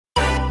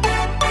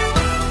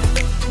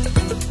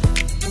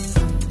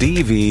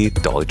DW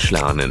Deutsch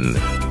lernen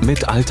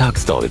mit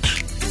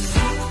Alltagsdeutsch.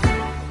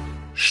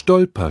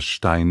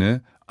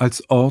 Stolpersteine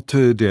als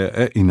Orte der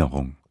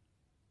Erinnerung.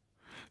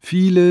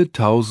 Viele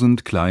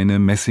tausend kleine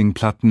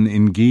Messingplatten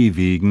in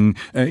Gehwegen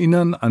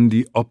erinnern an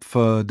die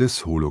Opfer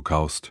des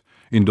Holocaust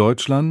in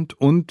Deutschland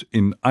und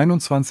in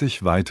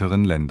 21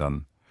 weiteren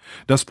Ländern.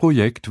 Das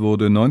Projekt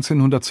wurde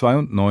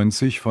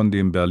 1992 von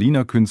dem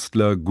Berliner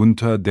Künstler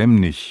Gunter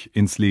Demnig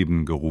ins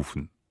Leben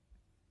gerufen.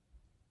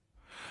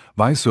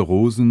 Weiße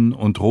Rosen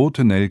und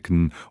rote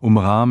Nelken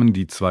umrahmen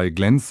die zwei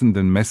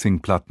glänzenden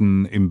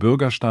Messingplatten im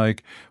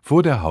Bürgersteig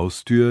vor der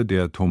Haustür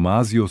der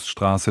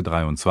Thomasiusstraße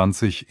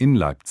 23 in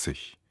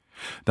Leipzig.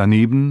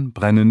 Daneben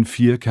brennen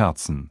 4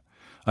 Kerzen.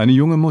 Eine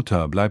junge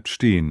Mutter bleibt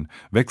stehen,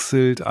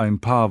 wechselt ein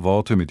paar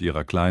Worte mit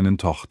ihrer kleinen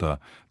Tochter,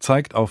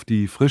 zeigt auf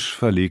die frisch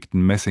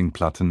verlegten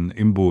Messingplatten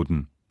im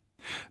Boden.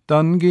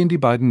 Dann gehen die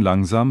beiden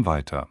langsam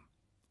weiter.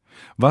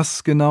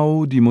 Was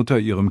genau die Mutter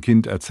ihrem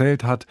Kind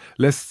erzählt hat,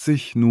 lässt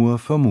sich nur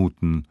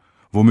vermuten.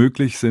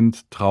 Womöglich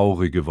sind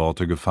traurige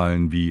Worte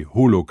gefallen wie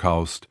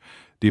Holocaust,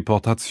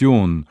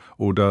 Deportation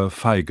oder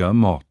feiger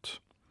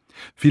Mord.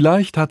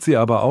 Vielleicht hat sie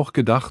aber auch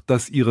gedacht,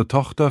 dass ihre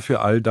Tochter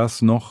für all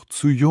das noch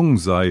zu jung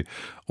sei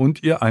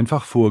und ihr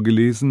einfach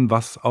vorgelesen,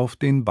 was auf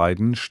den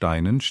beiden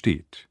Steinen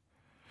steht.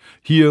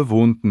 Hier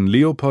wohnten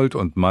Leopold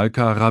und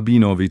Malka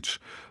Rabinowitsch,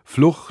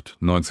 Flucht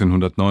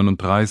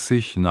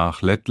 1939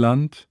 nach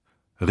Lettland,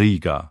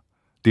 Riga,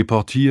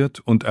 deportiert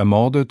und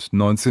ermordet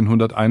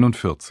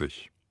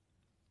 1941.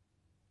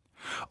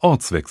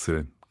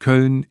 Ortswechsel: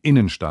 Köln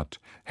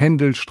Innenstadt,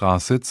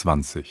 Händelstraße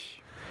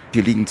 20.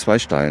 Hier liegen 2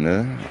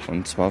 Steine,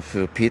 und zwar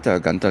für Peter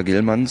Gunter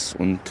Gillmanns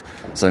und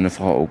seine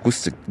Frau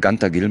Auguste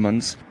Gunter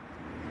Gillmanns.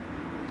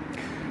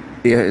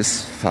 Er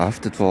ist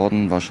verhaftet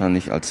worden,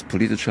 wahrscheinlich als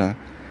politischer,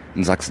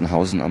 in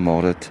Sachsenhausen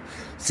ermordet.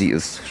 Sie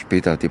ist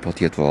später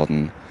deportiert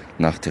worden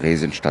nach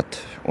Theresienstadt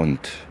und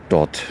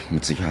dort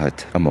mit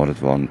Sicherheit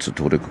ermordet worden, zu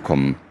Tode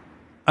gekommen.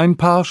 Ein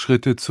paar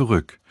Schritte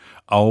zurück.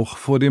 Auch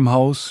vor dem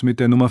Haus mit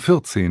der Nummer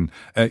 14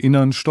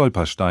 erinnern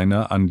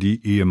Stolpersteine an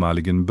die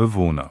ehemaligen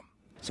Bewohner.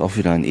 Das ist auch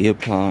wieder ein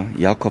Ehepaar,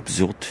 Jakob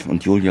Sürth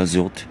und Julia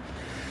Sürth.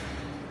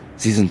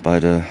 Sie sind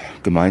beide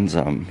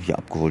gemeinsam hier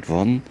abgeholt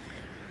worden,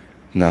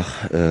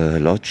 nach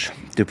Lodz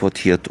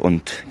deportiert,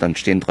 und dann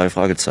stehen 3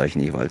 Fragezeichen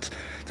jeweils.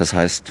 Das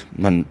heißt,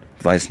 man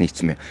weiß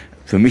nichts mehr.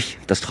 Für mich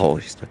das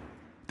Traurigste.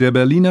 Der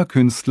Berliner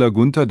Künstler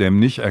Gunter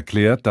Demnig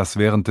erklärt, dass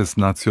während des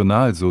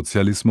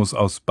Nationalsozialismus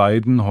aus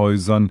beiden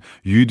Häusern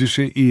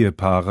jüdische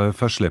Ehepaare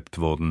verschleppt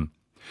wurden.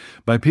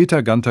 Bei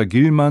Peter Gunter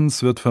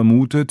Gillmanns wird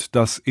vermutet,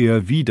 dass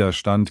er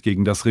Widerstand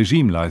gegen das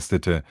Regime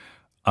leistete,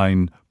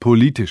 ein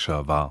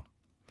politischer war.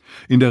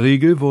 In der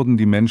Regel wurden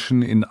die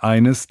Menschen in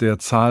eines der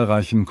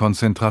zahlreichen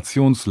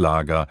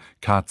Konzentrationslager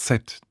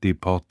KZ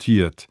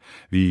deportiert,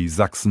 wie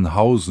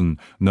Sachsenhausen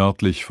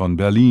nördlich von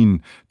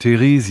Berlin,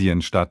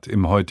 Theresienstadt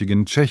im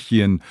heutigen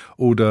Tschechien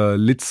oder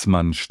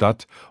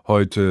Litzmannstadt,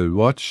 heute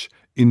Łódź,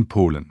 in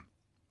Polen.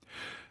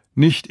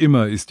 Nicht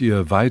immer ist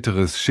ihr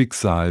weiteres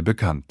Schicksal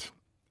bekannt.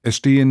 Es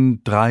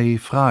stehen 3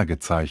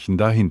 Fragezeichen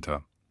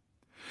dahinter.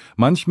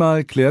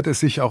 Manchmal klärt es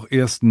sich auch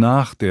erst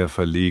nach der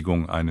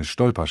Verlegung eines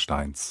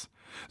Stolpersteins.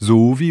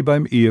 So wie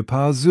beim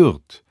Ehepaar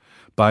Sürth.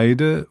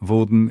 Beide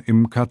wurden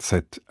im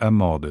KZ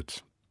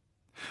ermordet.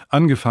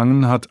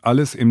 Angefangen hat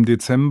alles im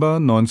Dezember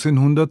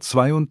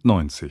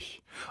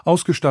 1992.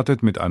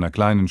 Ausgestattet mit einer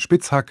kleinen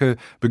Spitzhacke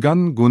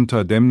begann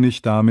Gunter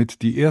Demnig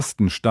damit, die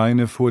ersten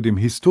Steine vor dem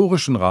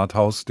historischen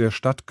Rathaus der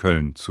Stadt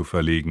Köln zu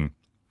verlegen.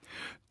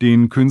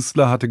 Den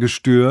Künstler hatte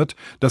gestört,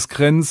 dass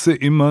Kränze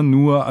immer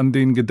nur an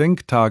den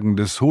Gedenktagen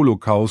des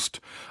Holocaust,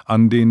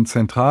 an den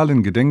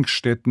zentralen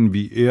Gedenkstätten,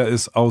 wie er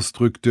es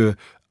ausdrückte,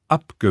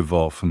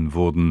 abgeworfen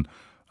wurden,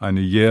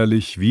 eine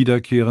jährlich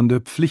wiederkehrende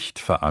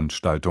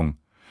Pflichtveranstaltung.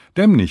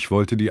 Demnig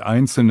wollte die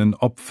einzelnen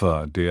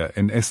Opfer der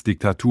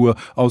NS-Diktatur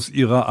aus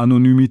ihrer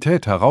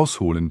Anonymität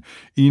herausholen,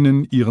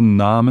 ihnen ihren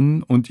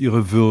Namen und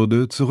ihre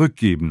Würde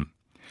zurückgeben.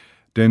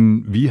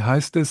 Denn wie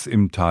heißt es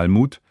im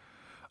Talmud: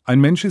 Ein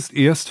Mensch ist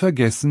erst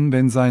vergessen,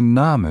 wenn sein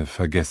Name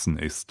vergessen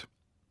ist.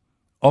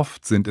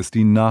 Oft sind es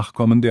die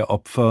Nachkommen der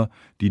Opfer,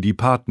 die die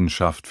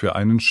Patenschaft für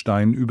einen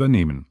Stein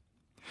übernehmen.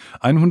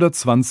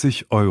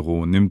 120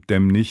 € nimmt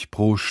Demnig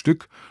pro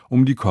Stück,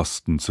 um die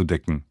Kosten zu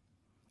decken.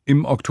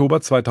 Im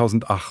Oktober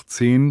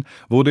 2018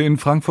 wurde in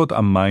Frankfurt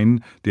am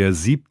Main der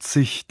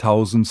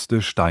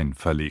 70.000. Stein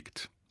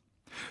verlegt.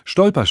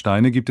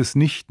 Stolpersteine gibt es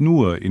nicht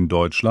nur in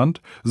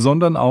Deutschland,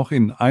 sondern auch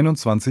in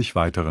 21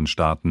 weiteren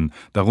Staaten,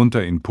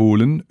 darunter in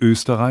Polen,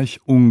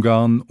 Österreich,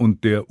 Ungarn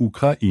und der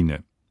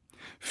Ukraine.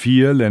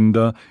 4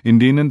 Länder,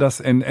 in denen das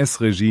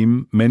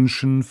NS-Regime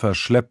Menschen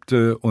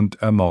verschleppte und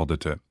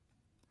ermordete.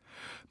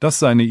 Dass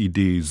seine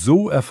Idee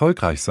so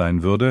erfolgreich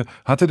sein würde,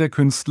 hatte der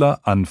Künstler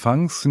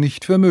anfangs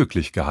nicht für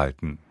möglich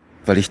gehalten.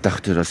 Weil ich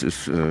dachte, das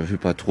ist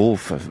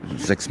hypertroph,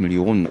 6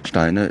 Millionen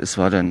Steine. Es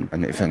war dann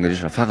ein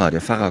evangelischer Pfarrer, der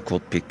Pfarrer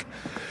Kurt Pick,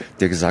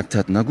 der gesagt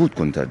hat: Na gut,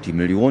 Gunter, die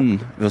Millionen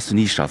wirst du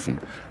nie schaffen,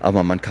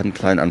 aber man kann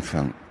klein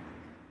anfangen.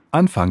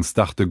 Anfangs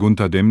dachte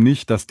Gunter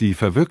Demnig, dass die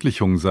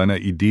Verwirklichung seiner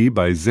Idee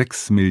bei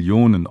 6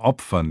 Millionen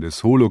Opfern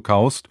des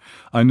Holocaust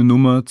eine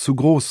Nummer zu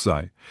groß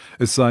sei.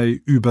 Es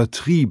sei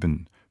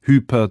übertrieben,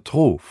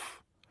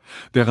 hypertroph.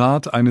 Der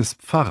Rat eines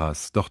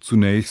Pfarrers, doch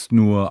zunächst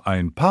nur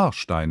ein paar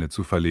Steine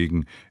zu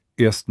verlegen,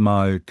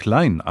 erstmal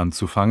klein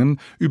anzufangen,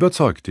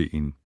 überzeugte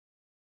ihn.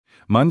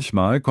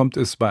 Manchmal kommt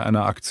es bei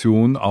einer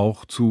Aktion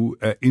auch zu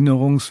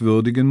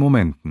erinnerungswürdigen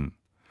Momenten.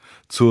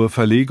 Zur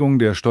Verlegung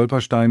der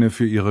Stolpersteine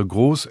für ihre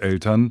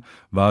Großeltern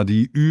war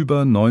die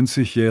über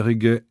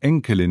 90-jährige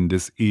Enkelin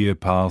des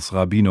Ehepaars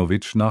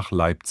Rabinowitsch nach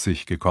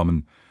Leipzig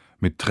gekommen.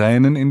 Mit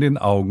Tränen in den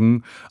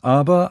Augen,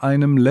 aber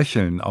einem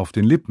Lächeln auf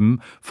den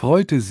Lippen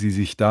freute sie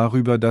sich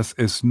darüber, dass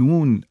es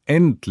nun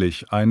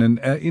endlich einen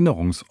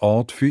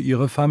Erinnerungsort für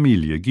ihre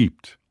Familie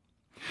gibt.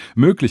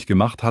 Möglich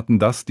gemacht hatten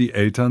das die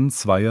Eltern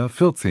zweier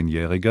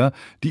 14-Jähriger,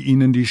 die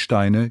ihnen die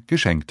Steine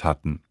geschenkt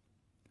hatten.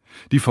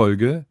 Die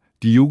Folge: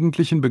 Die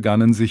Jugendlichen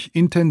begannen sich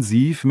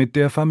intensiv mit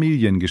der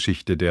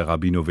Familiengeschichte der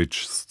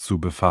Rabinowitschs zu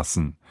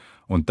befassen.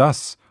 Und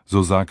das,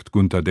 so sagt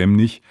Gunter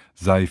Demnig,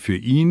 sei für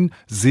ihn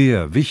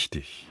sehr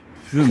wichtig.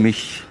 Für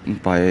mich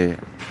bei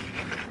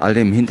all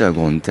dem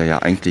Hintergrund, der ja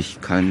eigentlich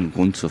kein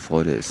Grund zur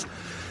Freude ist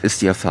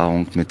die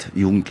Erfahrung mit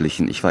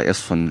Jugendlichen. Ich war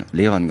erst von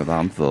Lehrern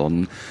gewarnt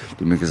worden,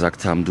 die mir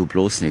gesagt haben, du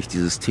bloß nicht,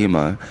 dieses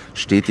Thema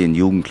steht den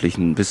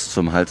Jugendlichen bis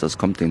zum Hals, das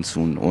kommt denen zu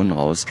den Ohren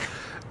raus.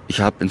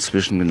 Ich habe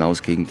inzwischen genau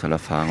das Gegenteil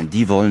erfahren.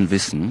 Die wollen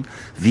wissen,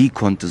 wie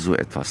konnte so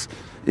etwas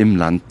im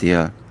Land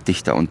der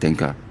Dichter und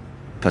Denker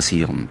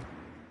passieren.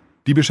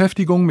 Die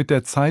Beschäftigung mit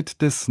der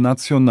Zeit des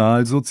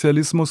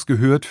Nationalsozialismus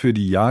gehört für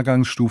die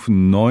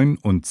Jahrgangsstufen 9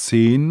 und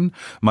 10,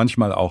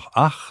 manchmal auch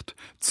 8,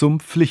 zum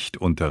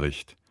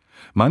Pflichtunterricht.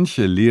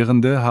 Manche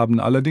Lehrende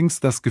haben allerdings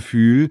das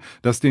Gefühl,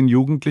 dass den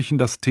Jugendlichen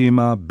das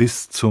Thema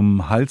bis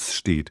zum Hals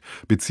steht,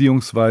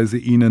 beziehungsweise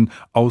ihnen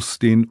aus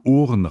den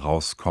Ohren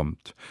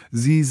rauskommt.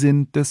 Sie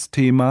sind des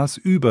Themas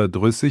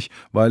überdrüssig,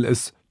 weil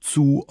es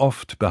zu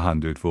oft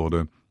behandelt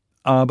wurde.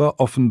 Aber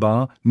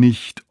offenbar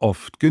nicht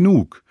oft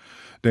genug.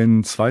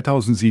 Denn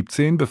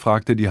 2017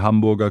 befragte die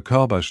Hamburger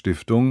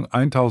Körber-Stiftung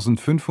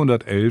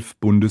 1511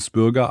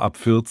 Bundesbürger ab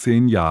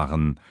 14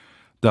 Jahren.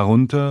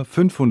 Darunter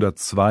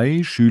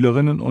 502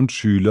 Schülerinnen und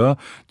Schüler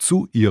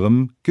zu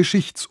ihrem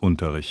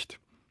Geschichtsunterricht.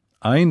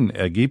 Ein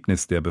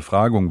Ergebnis der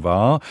Befragung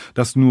war,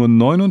 dass nur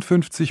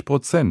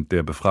 59%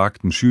 der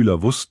befragten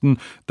Schüler wussten,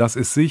 dass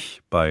es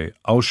sich bei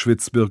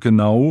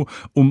Auschwitz-Birkenau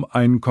um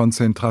ein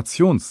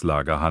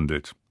Konzentrationslager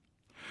handelt.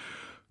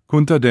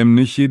 Gunter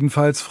Demnig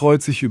jedenfalls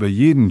freut sich über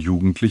jeden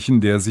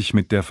Jugendlichen, der sich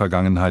mit der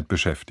Vergangenheit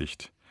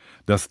beschäftigt.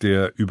 Dass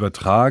der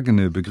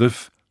übertragene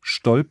Begriff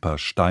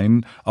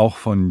Stolperstein auch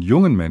von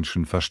jungen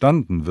Menschen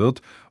verstanden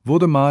wird,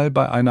 wurde mal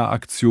bei einer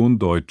Aktion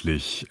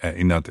deutlich,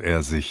 erinnert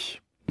er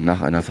sich. Nach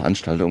einer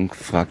Veranstaltung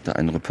fragte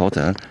ein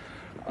Reporter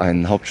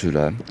einen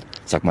Hauptschüler,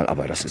 sag mal,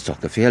 aber das ist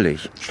doch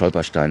gefährlich,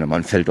 Stolpersteine,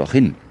 man fällt doch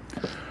hin.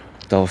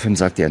 Daraufhin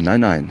sagte er,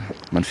 nein,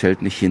 man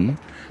fällt nicht hin,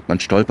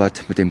 man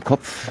stolpert mit dem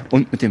Kopf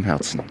und mit dem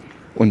Herzen.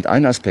 Und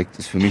ein Aspekt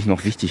ist für mich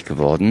noch wichtig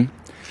geworden,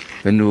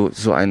 wenn du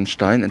so einen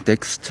Stein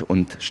entdeckst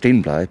und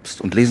stehen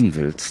bleibst und lesen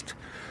willst,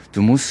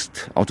 du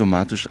musst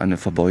automatisch eine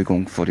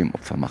Verbeugung vor dem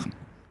Opfer machen.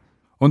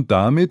 Und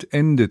damit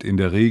endet in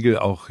der Regel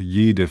auch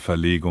jede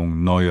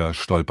Verlegung neuer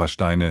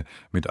Stolpersteine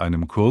mit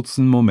einem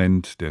kurzen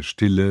Moment der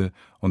Stille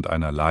und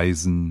einer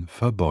leisen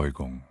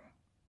Verbeugung.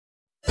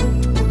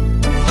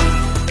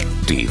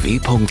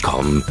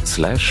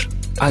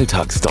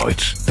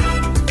 dw.com/alltagsdeutsch